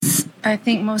I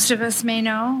think most of us may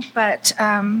know, but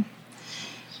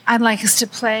I'd like us to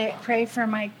pray for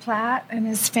Mike Platt and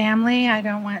his family. I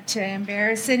don't want to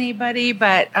embarrass anybody,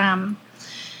 but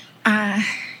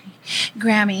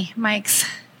Grammy, Mike's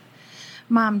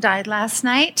mom, died last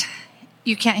night.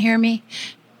 You can't hear me?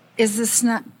 Is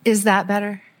that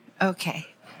better? Okay.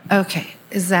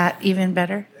 Is that even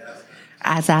better?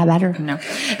 Is that better? No.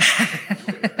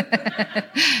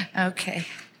 Okay.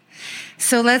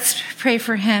 So let's pray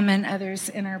for him and others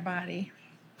in our body.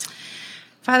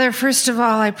 Father, first of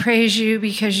all, I praise you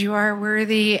because you are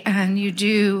worthy and you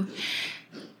do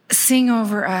sing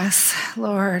over us,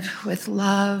 Lord, with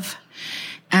love.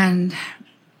 And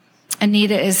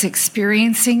Anita is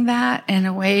experiencing that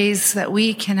in ways that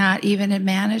we cannot even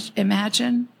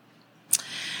imagine.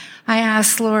 I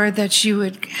ask, Lord, that you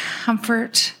would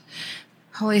comfort,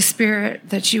 Holy Spirit,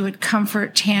 that you would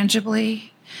comfort tangibly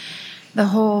the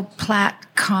whole Platt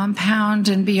compound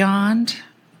and beyond.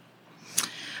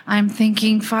 I'm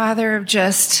thinking, Father, of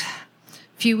just a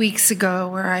few weeks ago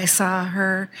where I saw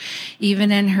her,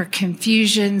 even in her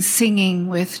confusion, singing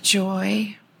with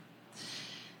joy.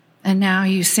 And now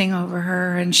you sing over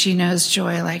her and she knows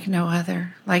joy like no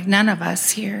other, like none of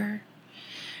us here.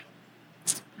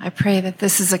 I pray that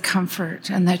this is a comfort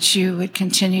and that you would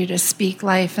continue to speak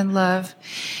life and love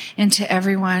into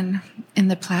everyone in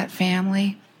the Platt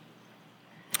family.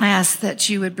 I ask that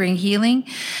you would bring healing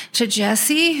to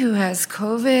Jesse, who has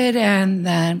COVID, and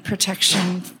then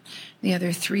protection. The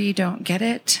other three don't get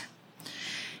it.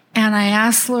 And I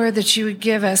ask, Lord, that you would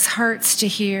give us hearts to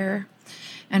hear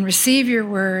and receive your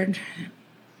word.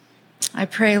 I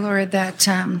pray, Lord, that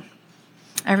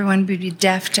everyone would be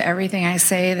deaf to everything I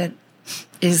say that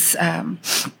is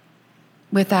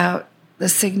without the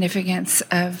significance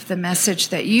of the message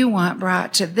that you want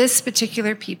brought to this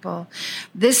particular people,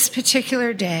 this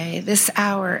particular day, this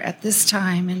hour, at this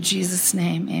time. In Jesus'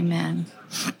 name, amen.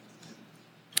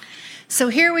 So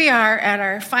here we are at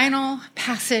our final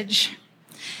passage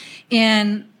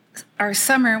in our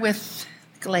summer with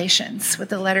Galatians, with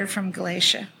the letter from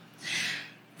Galatia,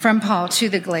 from Paul to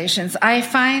the Galatians. I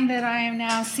find that I am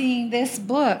now seeing this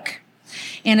book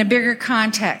in a bigger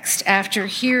context after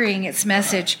hearing its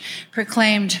message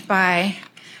proclaimed by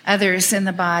others in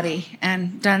the body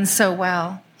and done so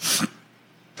well.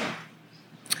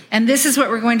 And this is what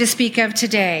we're going to speak of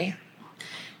today.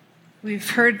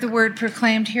 We've heard the word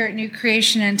proclaimed here at New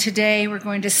Creation, and today we're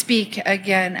going to speak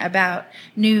again about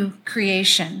new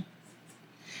creation.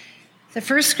 The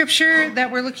first scripture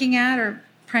that we're looking at, or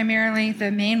primarily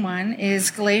the main one,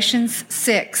 is Galatians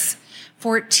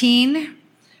 6:14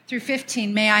 through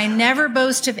 15. May I never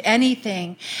boast of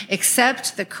anything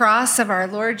except the cross of our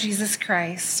Lord Jesus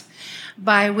Christ,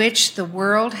 by which the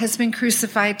world has been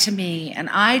crucified to me, and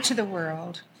I to the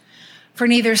world. For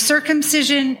neither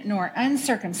circumcision nor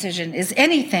uncircumcision is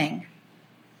anything,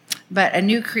 but a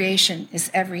new creation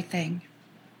is everything.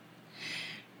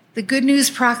 The good news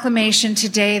proclamation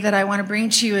today that I want to bring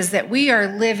to you is that we are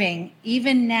living,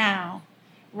 even now,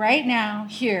 right now,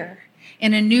 here,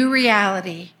 in a new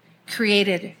reality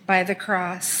created by the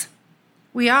cross.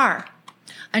 We are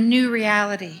a new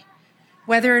reality,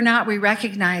 whether or not we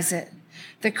recognize it.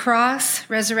 The cross,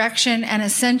 resurrection, and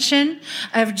ascension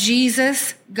of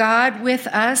Jesus, God with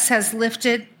us, has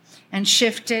lifted and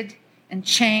shifted and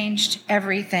changed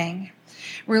everything.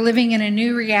 We're living in a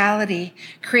new reality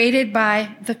created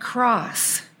by the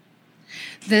cross.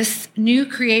 This new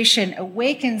creation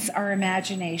awakens our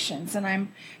imaginations, and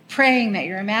I'm praying that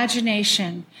your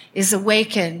imagination is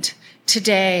awakened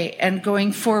today and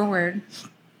going forward,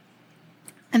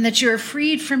 and that you're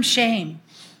freed from shame,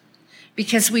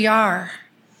 because we are.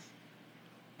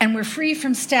 And we're free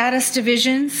from status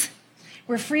divisions.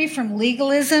 We're free from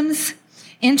legalisms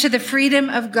into the freedom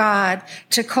of God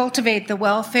to cultivate the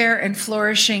welfare and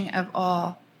flourishing of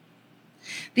all.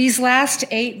 These last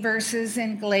 8 verses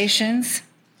in Galatians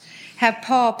have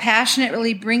Paul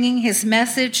passionately bringing his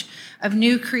message of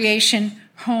new creation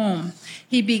home.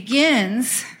 He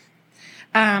begins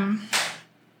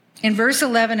in verse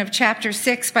 11 of chapter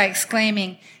 6 by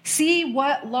exclaiming, "See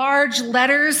what large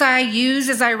letters I use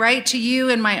as I write to you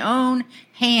in my own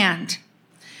hand."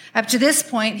 Up to this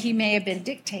point, he may have been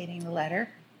dictating the letter,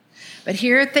 but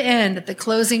here at the end, at the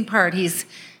closing part, he's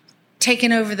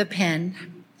taken over the pen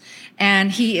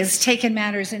and he has taken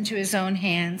matters into his own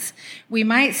hands. We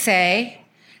might say,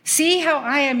 "See how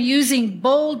I am using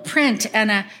bold print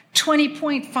and a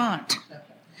 20-point font."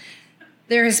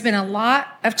 There has been a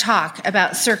lot of talk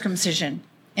about circumcision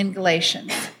in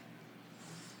Galatians.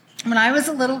 When I was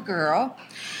a little girl,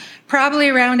 probably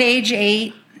around age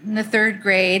 8 in the 3rd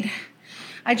grade,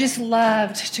 I just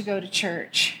loved to go to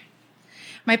church.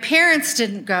 My parents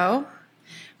didn't go,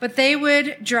 but they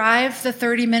would drive the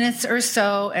 30 minutes or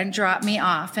so and drop me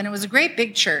off. And it was a great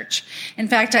big church. In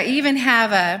fact, I even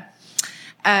have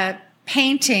a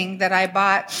painting that I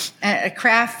bought at a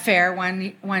craft fair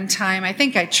one time. I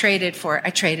think I traded for it.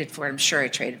 I'm sure I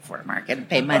traded for it, Mark. I didn't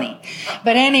pay money.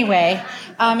 But anyway,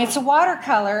 it's a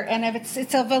watercolor, and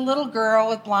it's of a little girl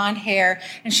with blonde hair,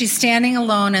 and she's standing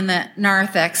alone in the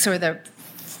narthex, or the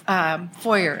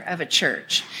foyer of a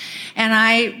church. And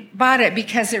I bought it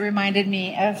because it reminded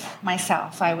me of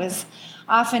myself. I was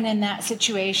often in that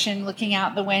situation, looking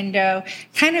out the window,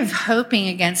 kind of hoping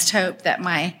against hope that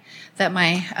my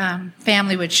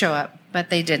family would show up, but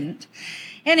they didn't.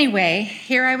 Anyway,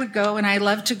 here I would go, and I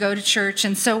loved to go to church.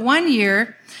 And so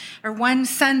one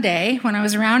Sunday, when I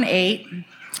was around 8,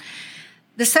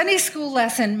 the Sunday school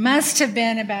lesson must have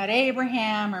been about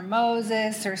Abraham or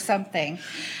Moses or something.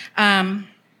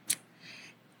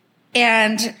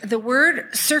 And the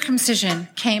word circumcision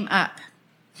came up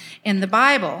in the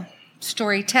Bible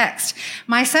story text.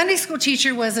 My Sunday school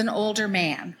teacher was an older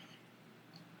man.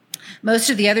 Most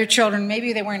of the other children,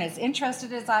 maybe they weren't as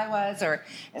interested as I was, or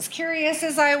as curious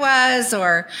as I was,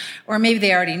 or maybe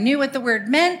they already knew what the word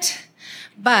meant.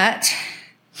 But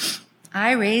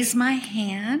I raised my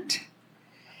hand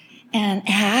and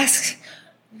asked,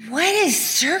 "What is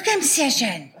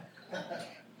circumcision?"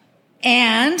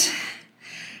 And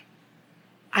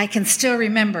I can still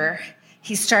remember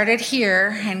he started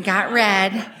here and got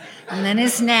red, and then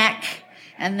his neck,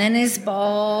 and then his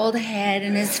bald head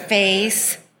and his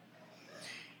face.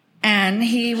 And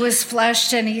he was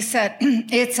flushed, and he said,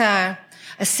 "It's a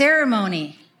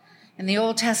ceremony in the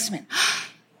Old Testament."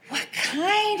 "What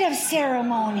kind of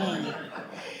ceremony?"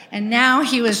 And now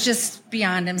he was just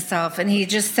beyond himself. And he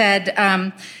just said,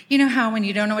 you know how when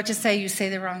you don't know what to say, you say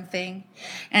the wrong thing?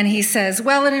 And he says,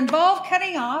 "Well, it involved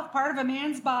cutting off part of a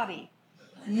man's body."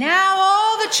 Now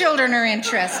all the children are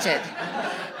interested.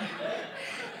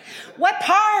 "What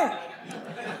part?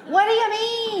 What do you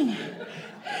mean?"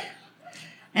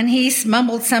 And he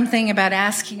mumbled something about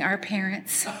asking our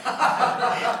parents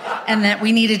and that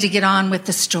we needed to get on with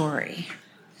the story.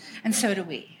 And so do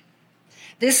we.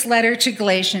 This letter to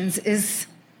Galatians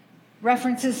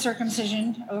references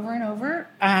circumcision over and over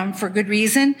for good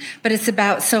reason, but it's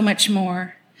about so much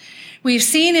more. We've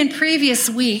seen in previous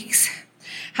weeks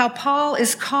how Paul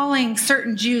is calling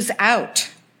certain Jews out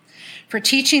for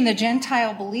teaching the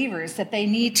Gentile believers that they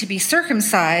need to be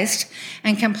circumcised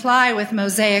and comply with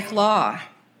Mosaic law.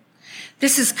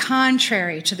 This is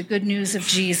contrary to the good news of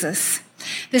Jesus.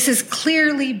 This is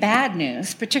clearly bad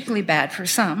news, particularly bad for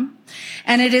some,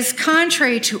 and it is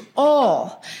contrary to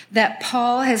all that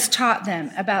Paul has taught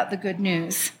them about the good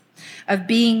news of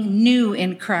being new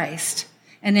in Christ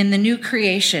and in the new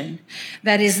creation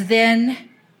that is then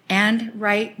and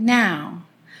right now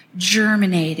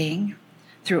germinating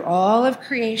through all of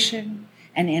creation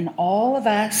and in all of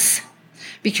us,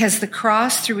 because the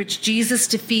cross through which Jesus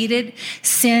defeated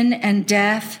sin and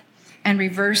death and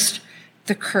reversed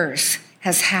the curse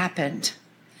has happened.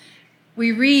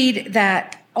 We read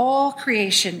that all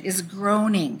creation is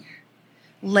groaning,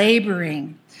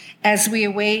 laboring, as we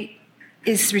await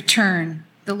his return,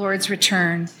 the Lord's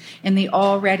return, in the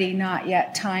already not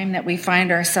yet time that we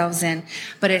find ourselves in.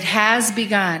 But it has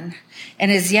begun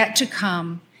and is yet to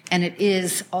come, and it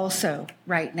is also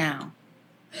right now.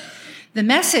 The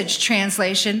Message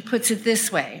translation puts it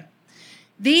this way: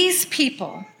 these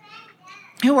people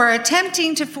who are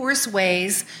attempting to force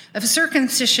ways of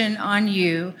circumcision on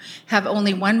you have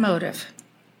only one motive.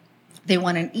 They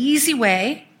want an easy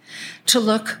way to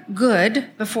look good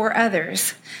before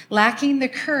others, lacking the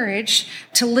courage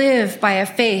to live by a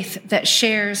faith that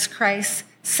shares Christ's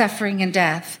suffering and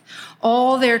death.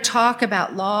 All their talk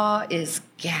about law is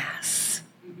gas.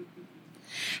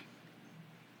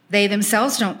 They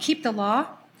themselves don't keep the law,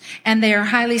 and they are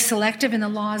highly selective in the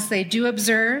laws they do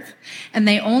observe, and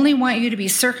they only want you to be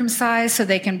circumcised so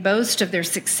they can boast of their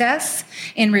success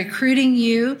in recruiting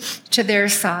you to their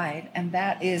side, and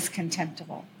that is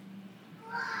contemptible.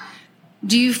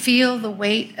 Do you feel the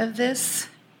weight of this?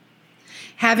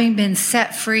 Having been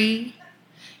set free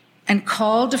and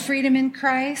called to freedom in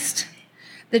Christ,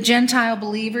 the Gentile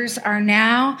believers are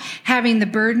now having the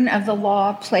burden of the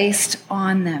law placed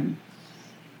on them.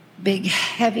 Big,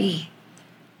 heavy.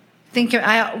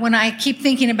 When I keep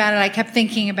thinking about it, I kept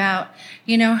thinking about,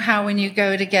 you know how when you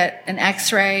go to get an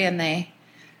x-ray and they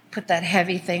put that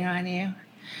heavy thing on you?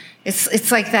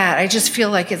 It's like that. I just feel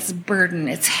like it's a burden.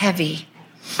 It's heavy.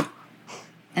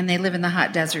 And they live in the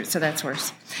hot desert, so that's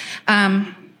worse.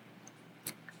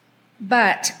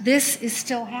 But this is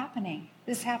still happening.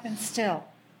 This happens still.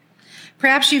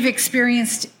 Perhaps you've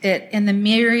experienced it in the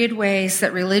myriad ways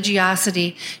that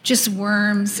religiosity just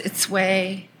worms its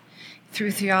way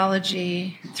through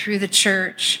theology, through the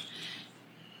church.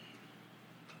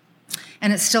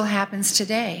 And it still happens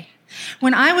today.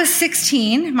 When I was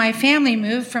 16, my family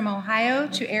moved from Ohio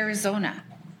to Arizona.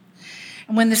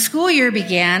 And when the school year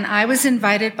began, I was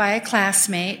invited by a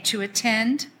classmate to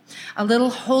attend a little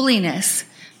holiness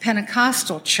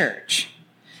Pentecostal church.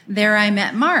 There I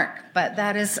met Mark, but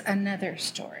that is another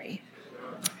story.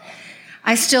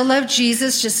 I still love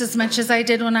Jesus just as much as I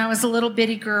did when I was a little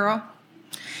bitty girl,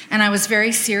 and I was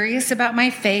very serious about my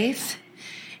faith.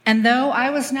 And though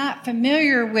I was not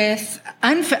unfamiliar with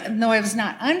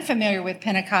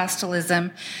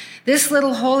Pentecostalism, this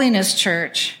little holiness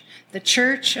church, the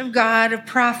Church of God of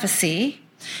Prophecy,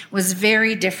 was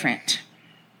very different.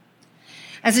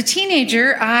 As a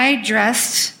teenager, I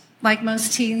dressed like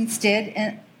most teens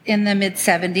did in the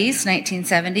mid-70s,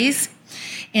 1970s,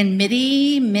 in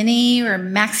mini, or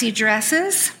maxi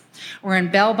dresses, or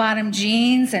in bell-bottom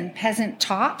jeans and peasant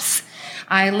tops.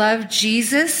 I loved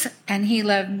Jesus, and he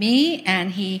loved me,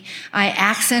 and I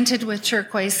accented with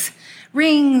turquoise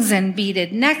rings and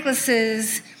beaded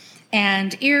necklaces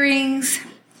and earrings,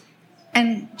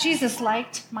 and Jesus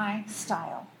liked my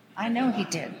style. I know he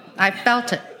did. I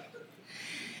felt it.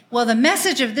 Well, the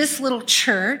message of this little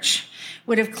church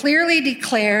would have clearly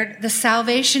declared the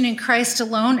salvation in Christ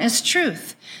alone as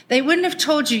truth. They wouldn't have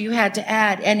told you you had to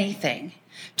add anything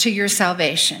to your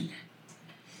salvation.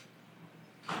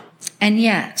 And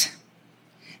yet,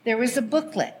 there was a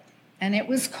booklet, and it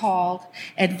was called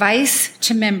Advice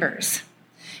to Members.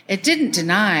 It didn't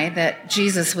deny that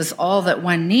Jesus was all that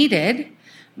one needed,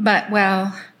 but,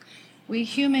 well, we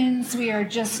humans, we are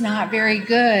just not very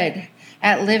good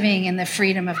at living in the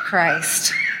freedom of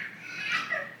Christ.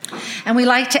 And we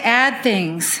like to add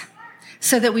things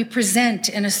so that we present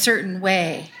in a certain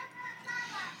way.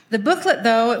 The booklet,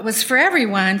 though it was for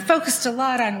everyone, focused a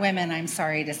lot on women, I'm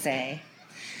sorry to say.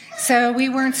 So we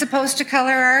weren't supposed to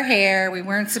color our hair. We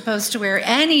weren't supposed to wear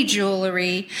any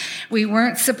jewelry. We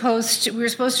were supposed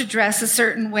to dress a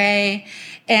certain way.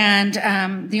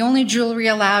 And the only jewelry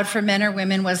allowed for men or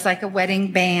women was like a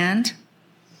wedding band.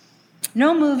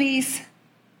 No movies,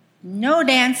 no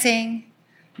dancing,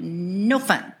 no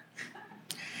fun.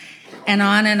 And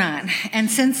on and on. And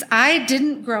since I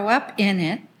didn't grow up in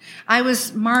it, I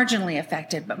was marginally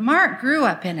affected. But Mark grew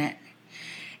up in it.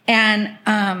 And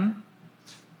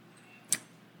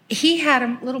he had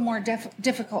a little more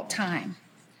difficult time.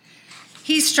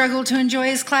 He struggled to enjoy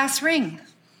his class ring.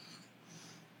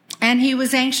 And he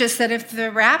was anxious that if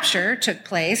the rapture took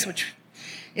place, which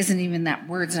isn't even that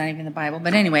word's not even in the Bible,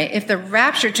 but anyway, if the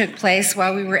rapture took place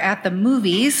while we were at the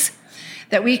movies,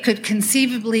 that we could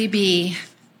conceivably be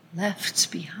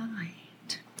left behind.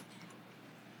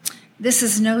 This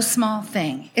is no small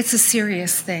thing. It's a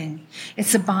serious thing.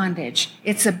 It's a bondage.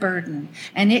 It's a burden.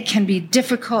 And it can be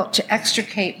difficult to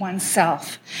extricate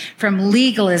oneself from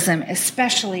legalism,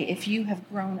 especially if you have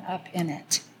grown up in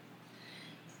it.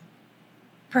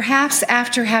 Perhaps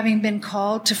after having been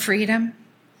called to freedom,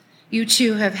 you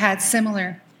too have had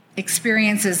similar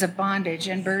experiences of bondage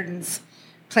and burdens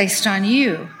placed on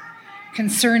you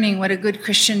concerning what a good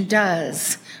Christian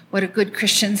does, what a good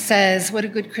Christian says, what a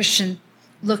good Christian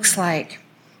looks like.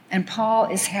 And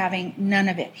Paul is having none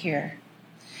of it here.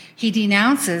 He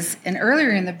denounces, and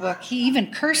earlier in the book, he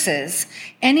even curses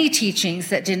any teachings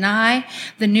that deny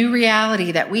the new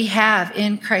reality that we have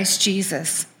in Christ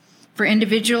Jesus for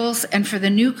individuals and for the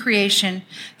new creation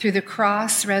through the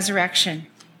cross, resurrection,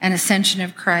 and ascension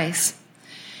of Christ.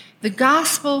 The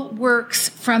gospel works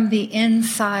from the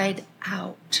inside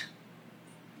out.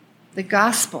 The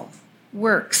gospel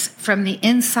works from the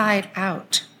inside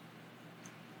out.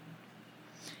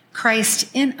 Christ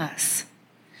in us,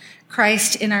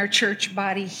 Christ in our church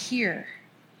body here,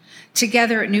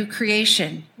 together at New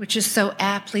Creation, which is so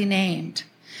aptly named.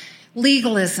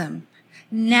 Legalism,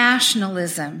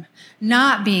 nationalism,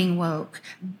 not being woke,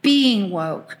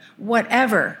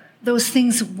 whatever, those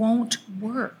things won't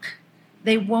work.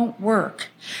 They won't work.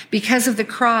 Because of the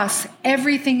cross,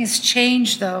 everything is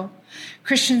changed, though.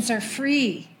 Christians are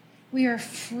free. We are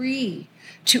free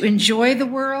to enjoy the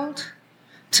world,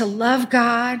 to love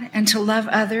God and to love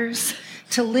others,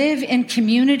 to live in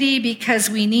community because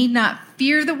we need not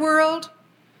fear the world.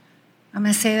 I'm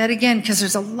going to say that again because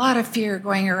there's a lot of fear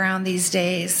going around these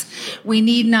days. We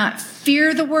need not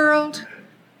fear the world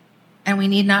and we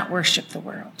need not worship the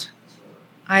world.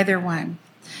 Either one.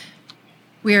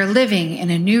 We are living in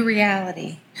a new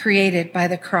reality created by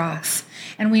the cross,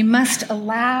 and we must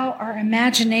allow our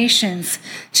imaginations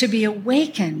to be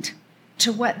awakened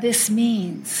to what this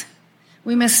means.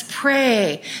 We must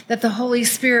pray that the Holy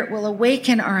Spirit will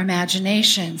awaken our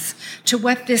imaginations to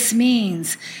what this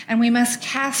means, and we must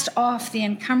cast off the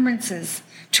encumbrances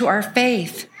to our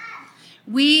faith.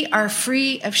 We are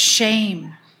free of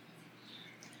shame.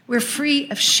 We're free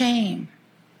of shame.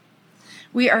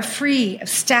 We are free of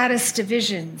status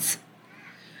divisions.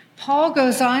 Paul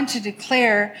goes on to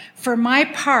declare, for my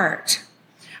part,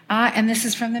 and this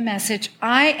is from the Message,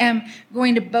 I am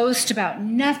going to boast about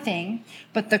nothing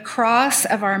but the cross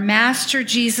of our Master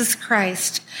Jesus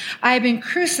Christ. I have been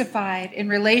crucified in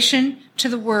relation to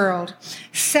the world,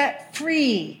 set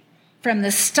free from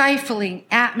the stifling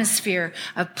atmosphere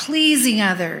of pleasing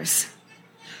others.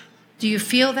 Do you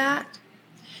feel that?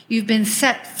 You've been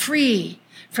set free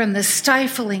from the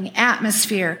stifling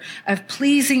atmosphere of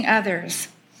pleasing others.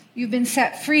 You've been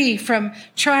set free from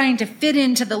trying to fit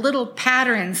into the little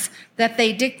patterns that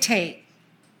they dictate.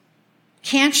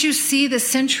 Can't you see the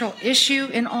central issue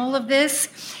in all of this?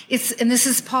 And this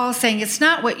is Paul saying, it's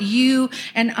not what you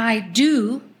and I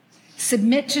do,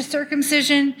 submit to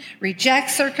circumcision,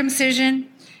 reject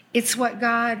circumcision. It's what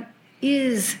God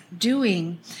is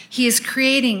doing. He is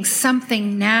creating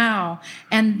something now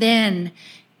and then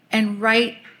and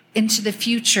right into the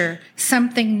future,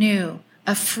 something new,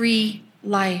 a free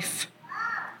life.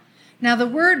 Now, the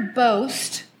word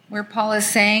boast, where Paul is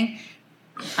saying,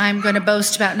 I'm going to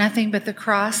boast about nothing but the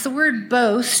cross. The word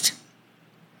boast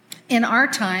in our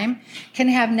time can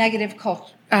have negative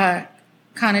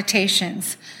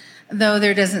connotations, though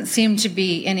there doesn't seem to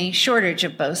be any shortage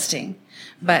of boasting.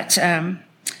 But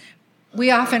we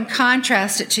often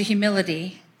contrast it to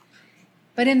humility.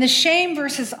 But in the shame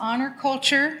versus honor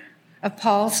culture of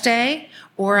Paul's day,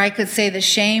 or I could say the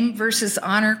shame versus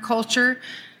honor culture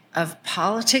of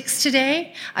politics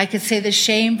today, I could say the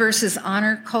shame versus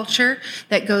honor culture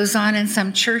that goes on in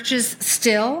some churches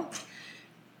still,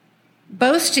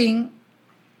 boasting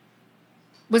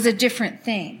was a different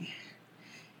thing.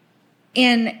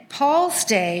 In Paul's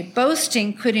day,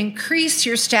 boasting could increase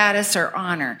your status or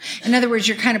honor. In other words,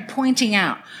 you're kind of pointing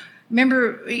out.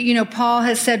 Remember, Paul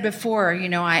has said before,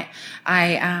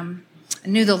 I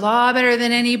knew the law better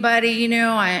than anybody,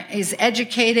 he's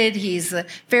educated, he's a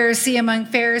Pharisee among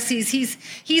Pharisees.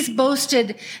 He's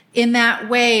boasted in that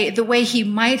way, the way he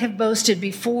might have boasted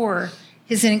before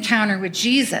his encounter with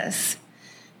Jesus,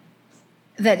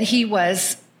 that he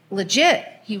was legit,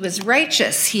 he was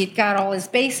righteous, he had got all his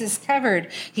bases covered,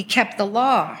 he kept the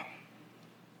law.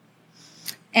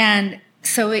 And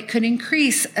so it could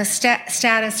increase a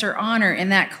status or honor in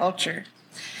that culture.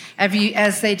 As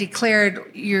you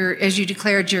declared your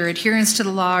adherence to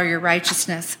the law or your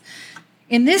righteousness.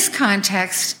 In this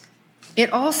context,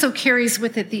 it also carries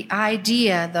with it the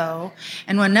idea, though,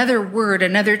 and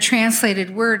another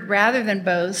translated word rather than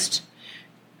boast,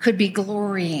 could be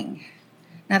glorying.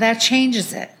 Now that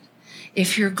changes it.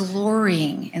 If you're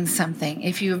glorying in something,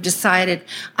 if you have decided,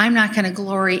 I'm not going to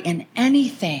glory in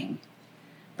anything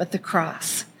but the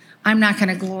cross. I'm not going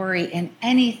to glory in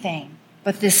anything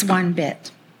but this one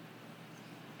bit.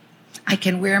 I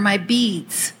can wear my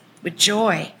beads with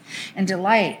joy and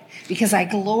delight because I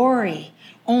glory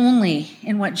only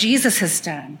in what Jesus has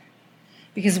done,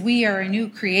 because we are a new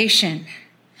creation.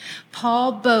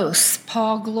 Paul boasts,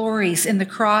 Paul glories in the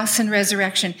cross and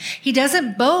resurrection. He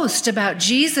doesn't boast about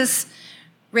Jesus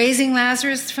raising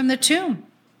Lazarus from the tomb.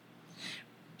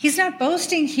 He's not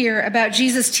boasting here about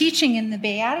Jesus' teaching in the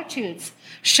Beatitudes,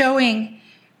 showing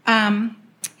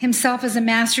himself as a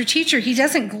master teacher. He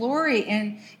doesn't glory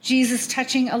in Jesus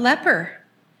touching a leper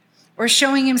or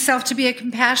showing himself to be a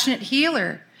compassionate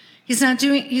healer. He's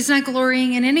not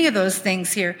glorying in any of those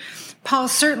things here. Paul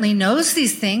certainly knows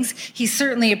these things. He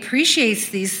certainly appreciates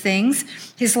these things.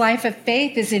 His life of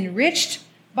faith is enriched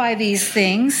by these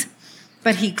things,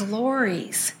 but he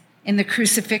glories in the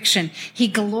crucifixion. He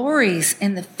glories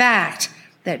in the fact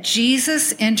that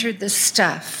Jesus entered the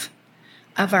stuff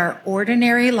of our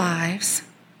ordinary lives,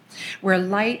 where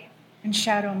light and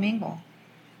shadow mingle,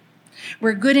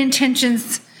 where good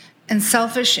intentions and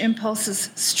selfish impulses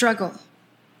struggle,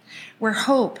 where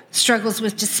hope struggles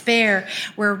with despair,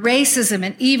 where racism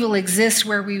and evil exist,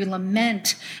 where we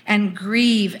lament and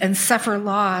grieve and suffer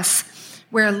loss,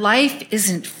 where life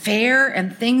isn't fair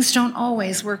and things don't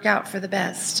always work out for the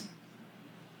best.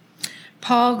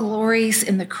 Paul glories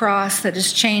in the cross that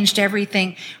has changed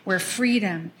everything, where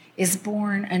freedom is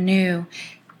born anew,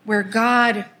 where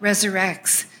God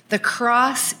resurrects. The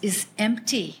cross is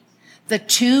empty. The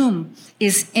tomb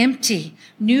is empty.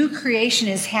 New creation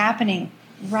is happening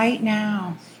right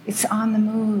now. It's on the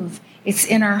move. It's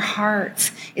in our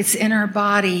hearts. It's in our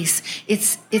bodies.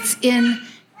 It's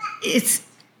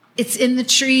It's in the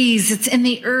trees. It's in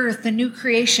the earth. The new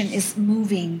creation is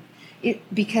moving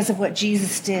because of what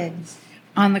Jesus did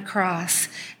on the cross.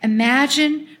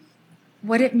 Imagine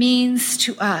what it means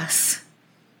to us.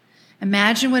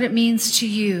 Imagine what it means to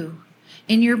you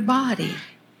in your body,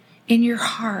 in your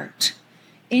heart,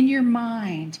 in your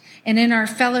mind, and in our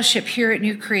fellowship here at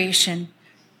New Creation.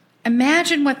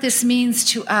 Imagine what this means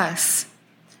to us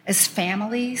as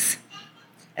families,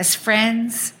 as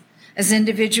friends, as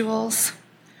individuals.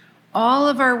 All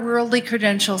of our worldly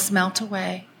credentials melt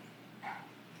away.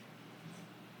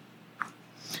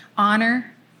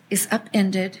 Honor is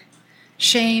upended.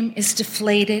 Shame is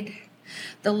deflated.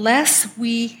 The less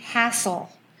we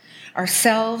hassle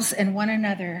ourselves and one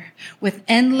another with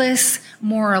endless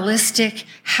moralistic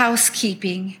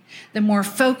housekeeping, the more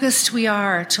focused we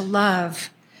are to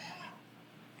love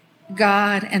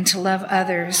God and to love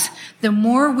others. The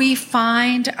more we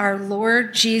find our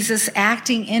Lord Jesus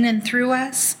acting in and through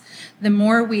us, the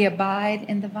more we abide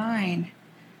in the vine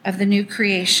of the new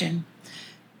creation.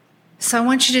 So I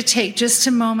want you to take just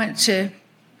a moment to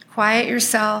quiet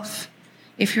yourself,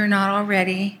 if you're not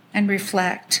already, and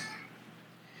reflect.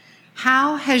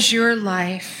 How has your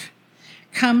life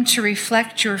come to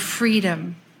reflect your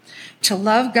freedom to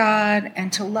love God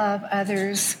and to love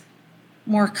others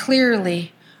more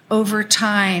clearly over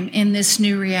time in this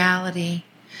new reality?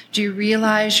 Do you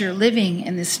realize you're living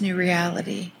in this new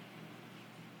reality?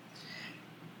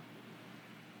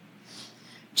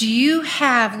 Do you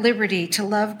have liberty to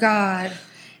love God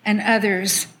and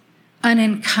others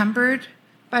unencumbered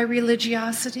by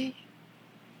religiosity?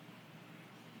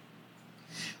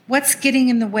 What's getting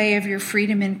in the way of your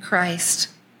freedom in Christ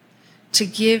to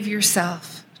give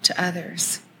yourself to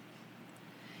others?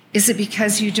 Is it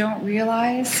because you don't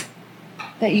realize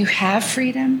that you have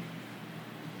freedom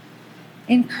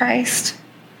in Christ?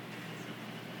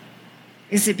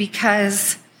 Is it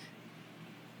because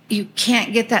you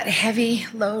can't get that heavy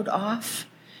load off?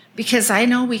 Because I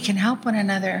know we can help one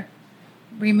another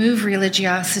remove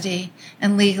religiosity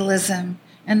and legalism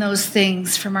and those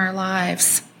things from our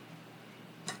lives.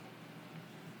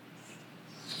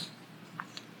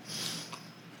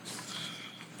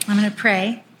 I'm going to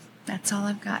pray. That's all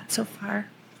I've got so far.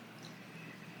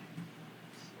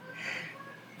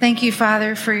 Thank you,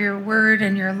 Father, for your word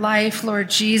and your life, Lord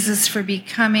Jesus, for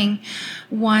becoming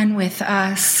one with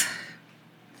us.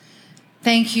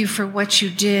 Thank you for what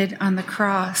you did on the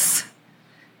cross,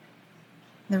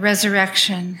 the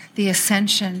resurrection, the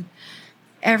ascension.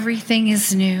 Everything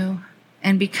is new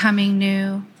and becoming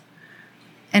new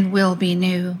and will be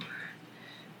new.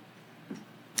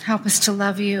 Help us to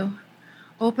love you.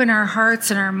 Open our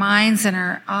hearts and our minds and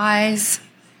our eyes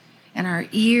and our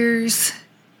ears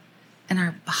and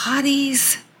our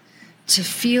bodies to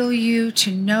feel you,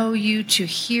 to know you, to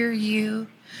hear you,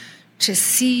 to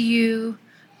see you,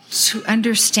 to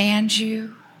understand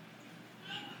you.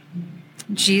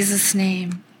 In Jesus'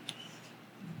 name.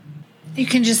 You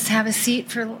can just have a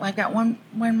seat I've got one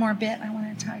more bit I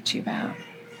want to talk to you about.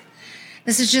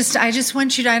 I just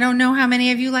want you to, I don't know how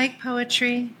many of you like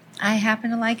poetry. I happen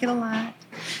to like it a lot.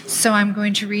 So I'm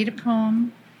going to read a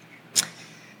poem.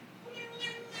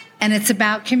 And it's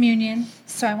about communion.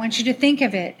 So I want you to think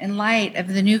of it in light of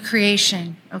the new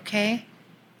creation, okay?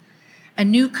 A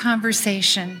new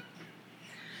conversation.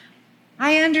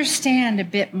 I understand a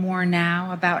bit more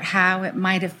now about how it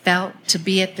might have felt to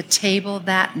be at the table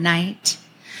that night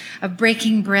of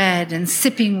breaking bread and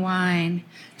sipping wine,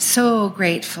 so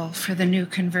grateful for the new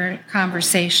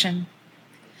conversation.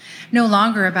 No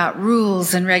longer about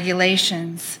rules and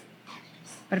regulations,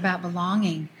 but about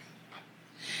belonging.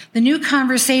 The new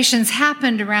conversations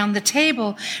happened around the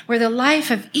table where the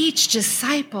life of each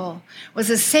disciple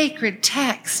was a sacred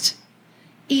text.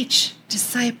 Each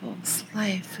disciple's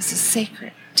life is a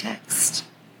sacred text.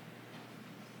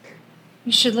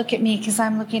 You should look at me because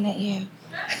I'm looking at you.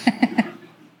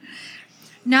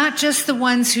 Not just the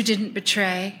ones who didn't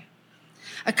betray.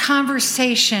 A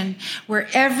conversation where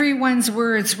everyone's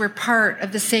words were part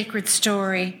of the sacred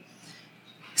story.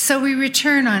 So we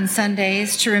return on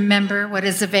Sundays to remember what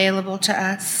is available to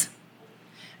us.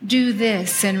 Do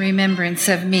this in remembrance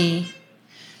of me.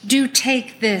 Do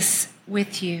take this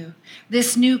with you,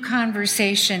 this new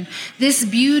conversation, this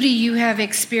beauty you have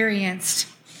experienced.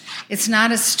 It's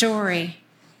not a story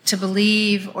to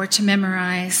believe or to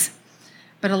memorize,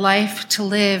 but a life to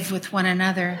live with one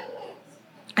another,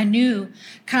 a new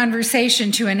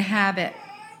conversation to inhabit.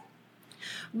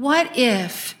 What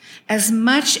if, As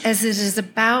much as it is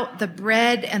about the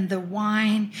bread and the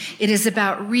wine, it is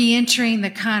about re-entering the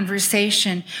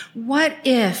conversation. What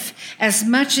if, as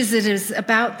much as it is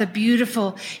about the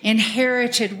beautiful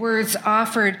inherited words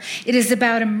offered, it is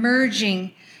about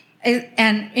emerging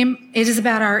and it is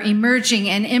about our emerging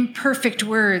and imperfect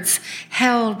words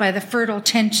held by the fertile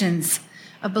tensions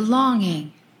of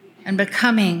belonging and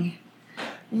becoming,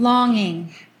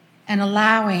 longing and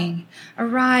allowing,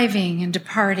 arriving and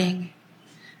departing.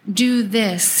 Do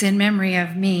this in memory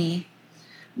of me.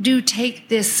 Do take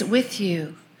this with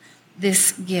you,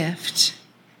 this gift.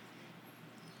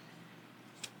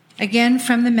 Again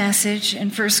from the Message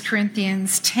in 1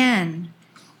 Corinthians 10,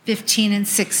 15 and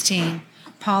 16.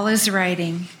 Paul is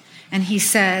writing, and he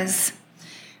says,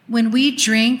 when we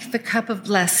drink the cup of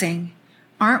blessing,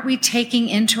 aren't we taking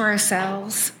into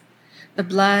ourselves the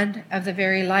blood of the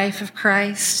very life of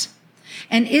Christ?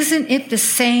 And isn't it the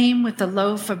same with the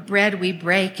loaf of bread we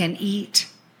break and eat?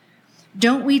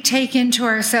 Don't we take into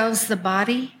ourselves the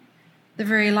body, the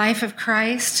very life of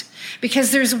Christ?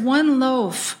 Because there's one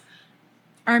loaf,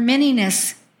 our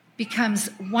manyness becomes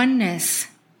oneness.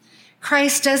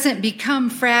 Christ doesn't become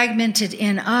fragmented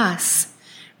in us,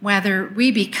 whether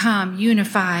we become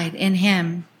unified in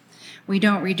him. We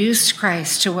don't reduce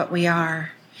Christ to what we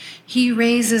are. He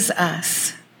raises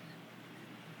us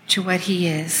to what he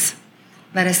is.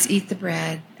 Let us eat the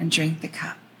bread and drink the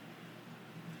cup.